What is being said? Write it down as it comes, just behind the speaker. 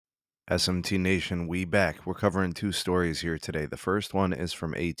SMT Nation, we back. We're covering two stories here today. The first one is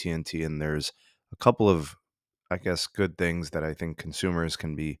from AT&T, and there's a couple of, I guess, good things that I think consumers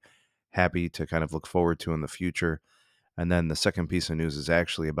can be happy to kind of look forward to in the future. And then the second piece of news is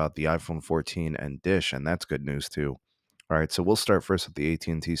actually about the iPhone 14 and Dish, and that's good news too. All right, so we'll start first with the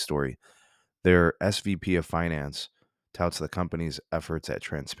AT&T story. Their SVP of Finance touts the company's efforts at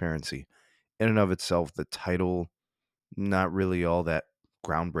transparency. In and of itself, the title not really all that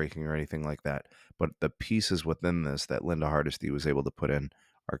groundbreaking or anything like that, but the pieces within this that Linda Hardesty was able to put in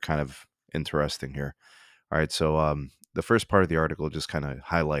are kind of interesting here. All right, so the first part of the article just kind of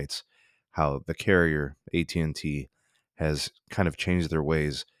highlights how the carrier AT&T has kind of changed their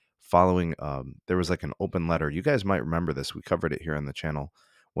ways following. There was like an open letter. You guys might remember this. We covered it here on the channel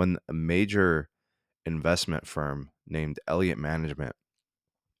when a major investment firm named Elliott Management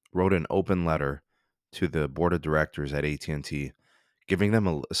wrote an open letter to the board of directors at AT&T, giving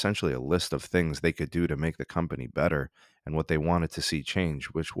them essentially a list of things they could do to make the company better and what they wanted to see change,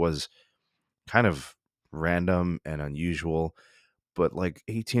 which was kind of random and unusual. But like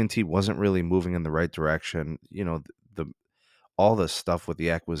AT&T wasn't really moving in the right direction. The all the stuff with the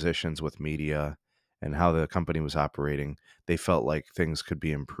acquisitions with media and how the company was operating, they felt like things could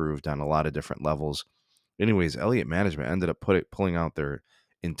be improved on a lot of different levels. Anyways, Elliott Management ended up pulling out their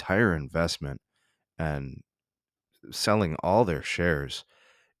entire investment and selling all their shares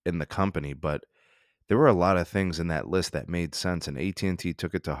in the company. But there were a lot of things in that list that made sense, and AT&T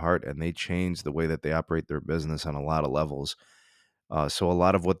took it to heart, and they changed the way that they operate their business on a lot of levels. So a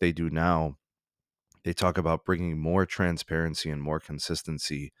lot of what they do now, they talk about bringing more transparency and more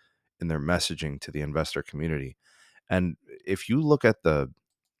consistency in their messaging to the investor community. And if you look at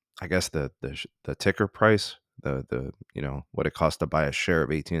I guess the ticker price, the what it costs to buy a share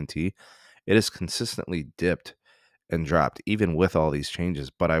of AT&T, it has consistently dipped and dropped even with all these changes.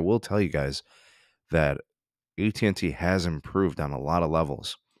 But I will tell you guys that AT&T has improved on a lot of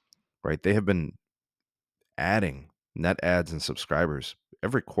levels, right? They have been adding net adds and subscribers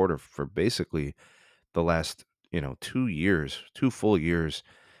every quarter for basically the last, 2 years, 2 full years,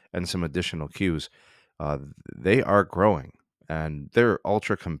 and some additional queues. Uh, they are growing and they're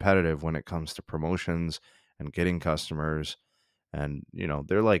ultra competitive when it comes to promotions and getting customers. And,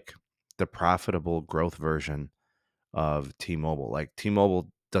 they're like the profitable growth version of T-Mobile. Like T-Mobile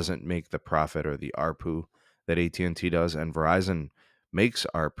doesn't make the profit or the ARPU that AT&T does, and Verizon makes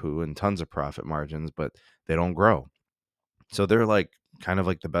ARPU and tons of profit margins, but they don't grow. So they're like kind of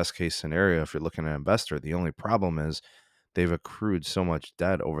like the best case scenario if you're looking at an investor. The only problem is they've accrued so much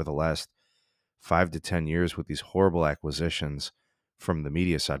debt over the last 5 to 10 years with these horrible acquisitions from the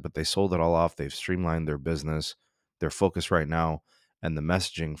media side, but they sold it all off. They've streamlined their business. Their focus right now and the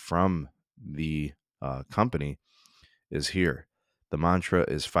messaging from the company is here. The mantra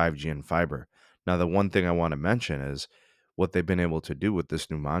is 5G and fiber. Now, the one thing I want to mention is what they've been able to do with this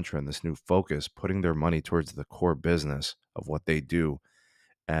new mantra and this new focus, putting their money towards the core business of what they do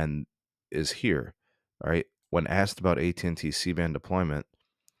and is here. All right. When asked about AT&T C-band deployment,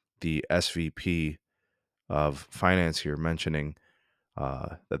 the SVP of finance here mentioning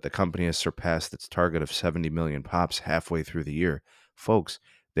that the company has surpassed its target of 70 million pops halfway through the year. Folks,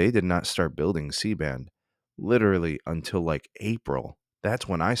 they did not start building C-band literally until like April. That's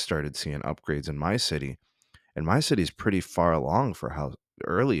when I started seeing upgrades in my city. And my city's pretty far along for how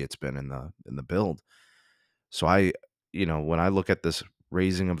early it's been in the build. So when I look at this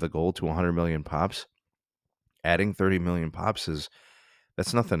raising of the goal to 100 million pops, adding 30 million pops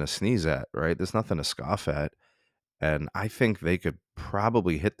that's nothing to sneeze at, right? There's nothing to scoff at. And I think they could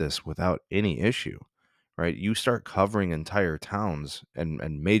probably hit this without any issue, right? You start covering entire towns and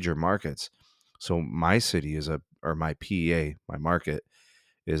major markets. So my city or my PEA, my market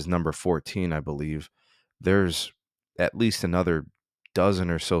is number 14, I believe. There's at least another dozen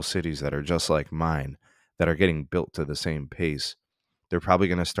or so cities that are just like mine that are getting built to the same pace. They're probably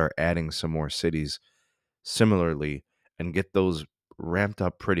going to start adding some more cities similarly and get those ramped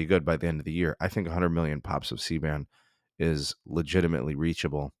up pretty good by the end of the year. I think 100 million pops of C-band is legitimately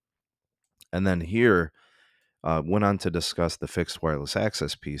reachable. And then here went on to discuss the fixed wireless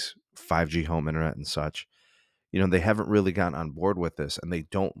access piece, 5G home internet and such. They haven't really gotten on board with this, and they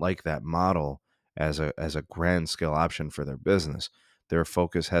don't like that model as a grand scale option for their business. Their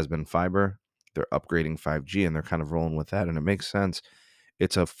focus has been fiber. They're upgrading 5G, and they're kind of rolling with that, and it makes sense.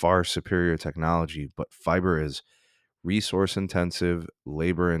 It's a far superior technology, but fiber is resource intensive,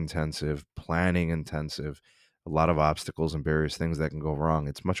 labor intensive, planning intensive, a lot of obstacles and various things that can go wrong.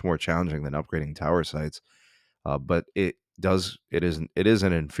 It's much more challenging than upgrading tower sites, but it is an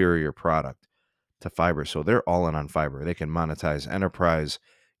inferior product to fiber. So they're all in on fiber. They can monetize enterprise,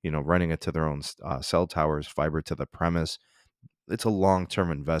 running it to their own cell towers, fiber to the premise. It's a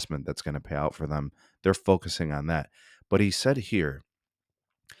long-term investment that's going to pay out for them. They're focusing on that. But he said here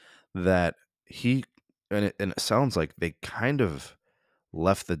that he, and it sounds like they kind of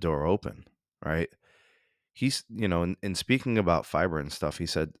left the door open, right? He's, in speaking about fiber and stuff, he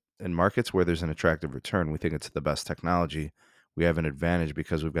said, in markets where there's an attractive return, we think it's the best technology. We have an advantage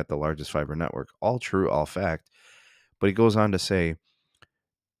because we've got the largest fiber network. All true, all fact. But he goes on to say,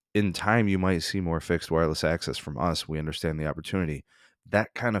 in time, you might see more fixed wireless access from us. We understand the opportunity.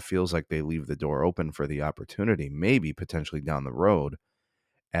 That kind of feels like they leave the door open for the opportunity, maybe potentially down the road,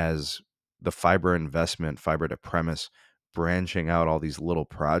 as the fiber investment, fiber to premise, branching out all these little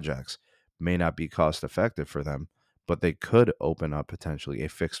projects may not be cost effective for them, but they could open up potentially a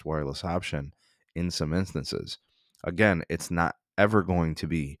fixed wireless option in some instances. Again, it's not ever going to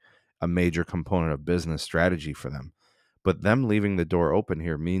be a major component of business strategy for them, but them leaving the door open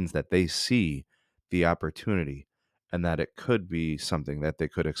here means that they see the opportunity and that it could be something that they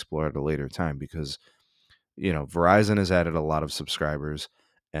could explore at a later time, because Verizon has added a lot of subscribers,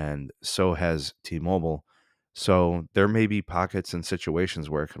 and so has T-Mobile. So there may be pockets and situations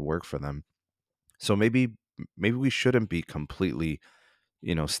where it could work for them. So maybe we shouldn't be completely,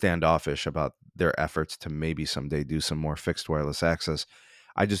 standoffish about their efforts to maybe someday do some more fixed wireless access.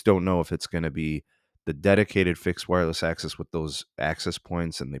 I just don't know if it's going to be the dedicated fixed wireless access with those access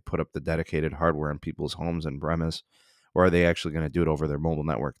points and they put up the dedicated hardware in people's homes and premise, or are they actually going to do it over their mobile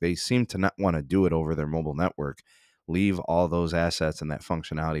network? They seem to not want to do it over their mobile network. Leave all those assets and that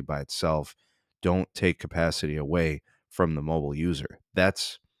functionality by itself. Don't take capacity away from the mobile user.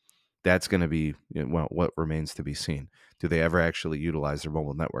 That's going to be, well, what remains to be seen. Do they ever actually utilize their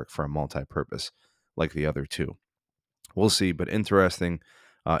mobile network for a multi-purpose like the other two? We'll see, but interesting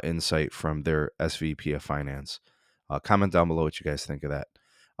insight from their SVP of Finance. Comment down below what you guys think of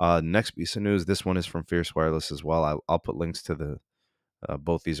that. Next piece of news, this one is from Fierce Wireless as well. I'll put links to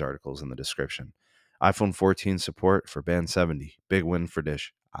both these articles in the description. iPhone 14 support for Band 70. Big win for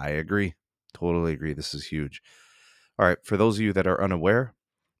Dish. I agree. Totally agree. This is huge. All right, for those of you that are unaware,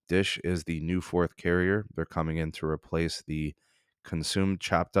 Dish is the new fourth carrier. They're coming in to replace the consumed,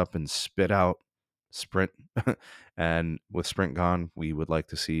 chopped up, and spit out Sprint. And with Sprint gone, we would like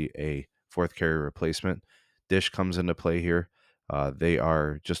to see a fourth carrier replacement. Dish comes into play here. They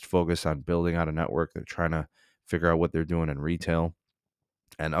are just focused on building out a network. They're trying to figure out what they're doing in retail.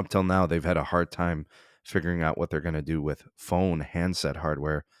 And up till now, they've had a hard time figuring out what they're going to do with phone handset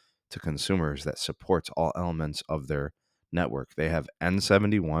hardware to consumers that supports all elements of their network. They have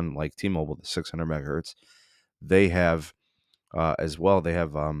N71, like T-Mobile, the 600 megahertz. They have as well, they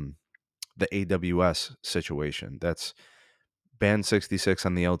have the AWS situation. That's band 66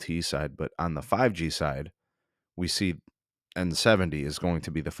 on the LTE side, but on the 5G side, we see N70 is going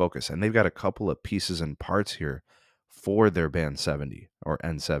to be the focus. And they've got a couple of pieces and parts here for their band 70 or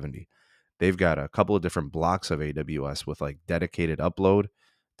N70. They've got a couple of different blocks of AWS with like dedicated upload,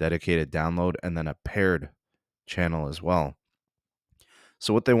 dedicated download, and then a paired channel as well.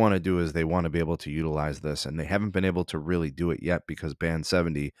 So what they want to do is they want to be able to utilize this, and they haven't been able to really do it yet because band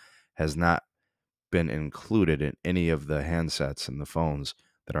 70 has not been included in any of the handsets and the phones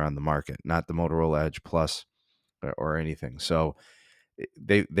that are on the market, not the Motorola Edge Plus or anything. So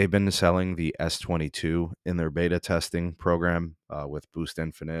they've been selling the S22 in their beta testing program with Boost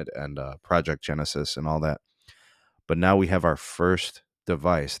Infinite and Project Genesis and all that. But now we have our first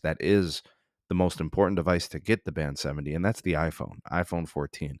device that is the most important device to get the band 70, and that's the iPhone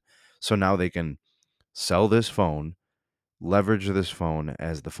 14. So now they can sell this phone, leverage this phone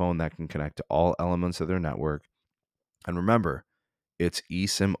as the phone that can connect to all elements of their network. And remember, it's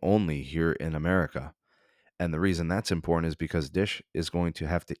eSIM only here in America. And the reason that's important is because Dish is going to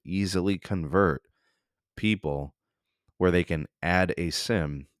have to easily convert people where they can add a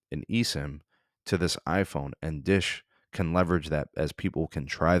SIM, an eSIM, to this iPhone, and Dish can leverage that as people can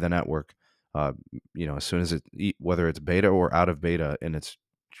try the network. As soon as whether it's beta or out of beta in its,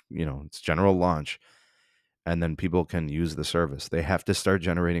 its general launch, and then people can use the service. They have to start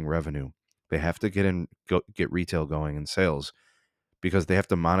generating revenue. They have to get retail going and sales, because they have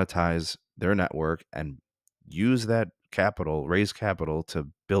to monetize their network and use that capital, raise capital to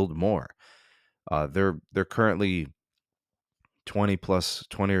build more. They're currently 20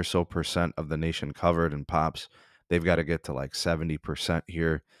 or so percent of the nation covered in POPs. They've got to get to like 70%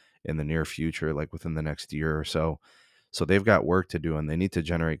 here in the near future, like within the next year or so. So they've got work to do, and they need to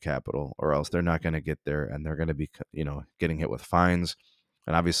generate capital, or else they're not going to get there, and they're going to be, getting hit with fines.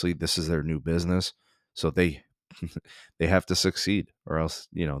 And obviously, this is their new business, so they they have to succeed, or else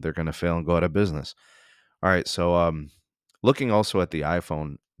they're going to fail and go out of business. All right, so looking also at the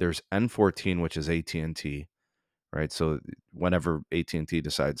iPhone, There's N14, which is AT&T, right? So whenever AT&T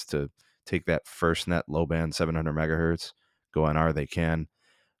decides to take that FirstNet low band 700 megahertz, go NR, they can.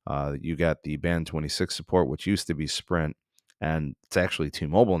 You got the band 26 support, which used to be Sprint, and it's actually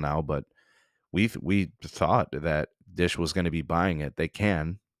T-Mobile now, but we thought that Dish was going to be buying it. They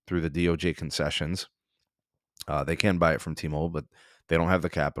can through the DOJ concessions. They can buy it from T-Mobile, but they don't have the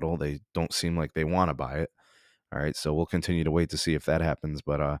capital. They don't seem like they want to buy it. All right, so we'll continue to wait to see if that happens.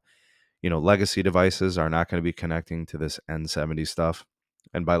 But legacy devices are not going to be connecting to this N70 stuff.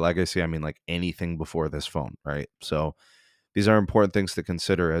 And by legacy, I mean like anything before this phone, right? So these are important things to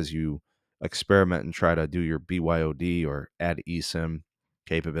consider as you experiment and try to do your BYOD or add eSIM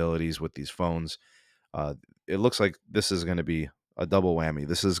capabilities with these phones. Uh, it looks like this is going to be a double whammy.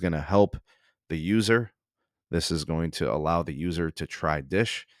 This is going to help the user. This is going to allow the user to try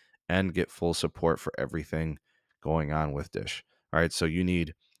Dish and get full support for everything going on with Dish. All right, so you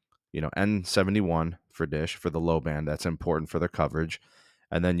need N71 for Dish for the low band. That's important for their coverage.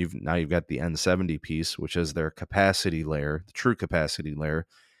 And then you've got the N70 piece, which is their capacity layer, the true capacity layer,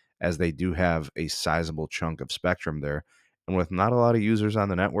 as they do have a sizable chunk of spectrum there. And with not a lot of users on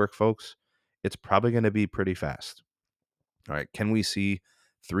the network, folks, it's probably going to be pretty fast. All right, can we see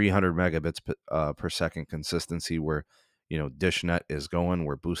 300 megabits per second consistency where, DishNet is going,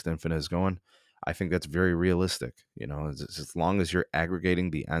 where Boost Infinite is going? I think that's very realistic. As long as you're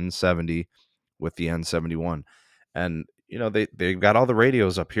aggregating the N70 with the N71. And, they've got all the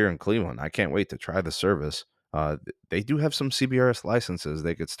radios up here in Cleveland. I can't wait to try the service. They do have some CBRS licenses.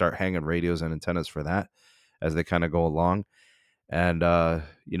 They could start hanging radios and antennas for that as they kind of go along. And,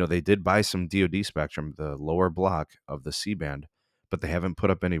 they did buy some DoD spectrum, the lower block of the C-band, but they haven't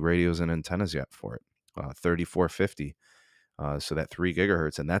put up any radios and antennas yet for it. 3450. So that 3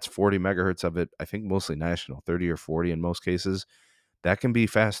 gigahertz, and that's 40 megahertz of it, I think mostly national, 30 or 40 in most cases. That can be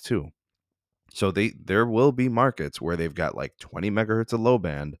fast too. So there will be markets where they've got like 20 megahertz of low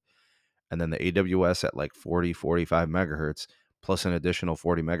band, and then the AWS at like 40, 45 megahertz, plus an additional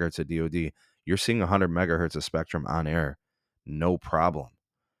 40 megahertz of DoD. You're seeing 100 megahertz of spectrum on air, no problem.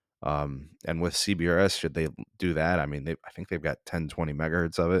 And with CBRS, should they do that? I mean, I think they've got 10, 20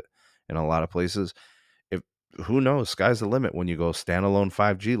 megahertz of it in a lot of places. Who knows? Sky's the limit when you go standalone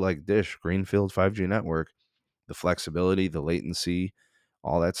 5G like Dish, Greenfield 5G network. The flexibility, the latency,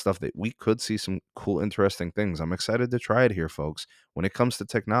 all that stuff, that we could see some cool, interesting things. I'm excited to try it here, folks. When it comes to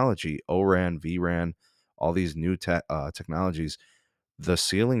technology, ORAN, VRAN, all these new technologies, the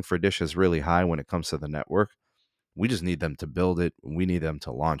ceiling for Dish is really high when it comes to the network. We just need them to build it. We need them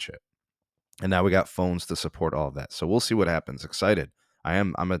to launch it. And now we got phones to support all of that. So we'll see what happens. Excited.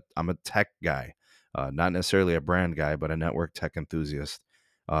 I'm a tech guy, not necessarily a brand guy, but a network tech enthusiast.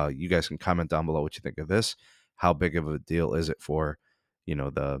 You guys can comment down below what you think of this. How big of a deal is it for,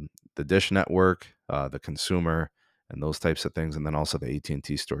 the Dish network, the consumer, and those types of things, and then also the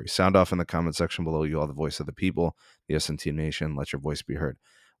AT&T story. Sound off in the comment section below. You are the voice of the people, the SMT Nation. Let your voice be heard.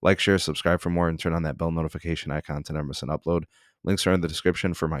 Like, share, subscribe for more, and turn on that bell notification icon to never miss an upload. Links are in the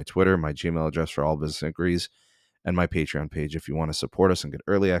description for my Twitter, my Gmail address for all business inquiries, and my Patreon page if you want to support us and get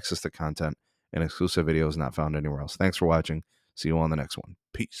early access to content and exclusive videos not found anywhere else. Thanks for watching. See you on the next one.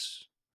 Peace.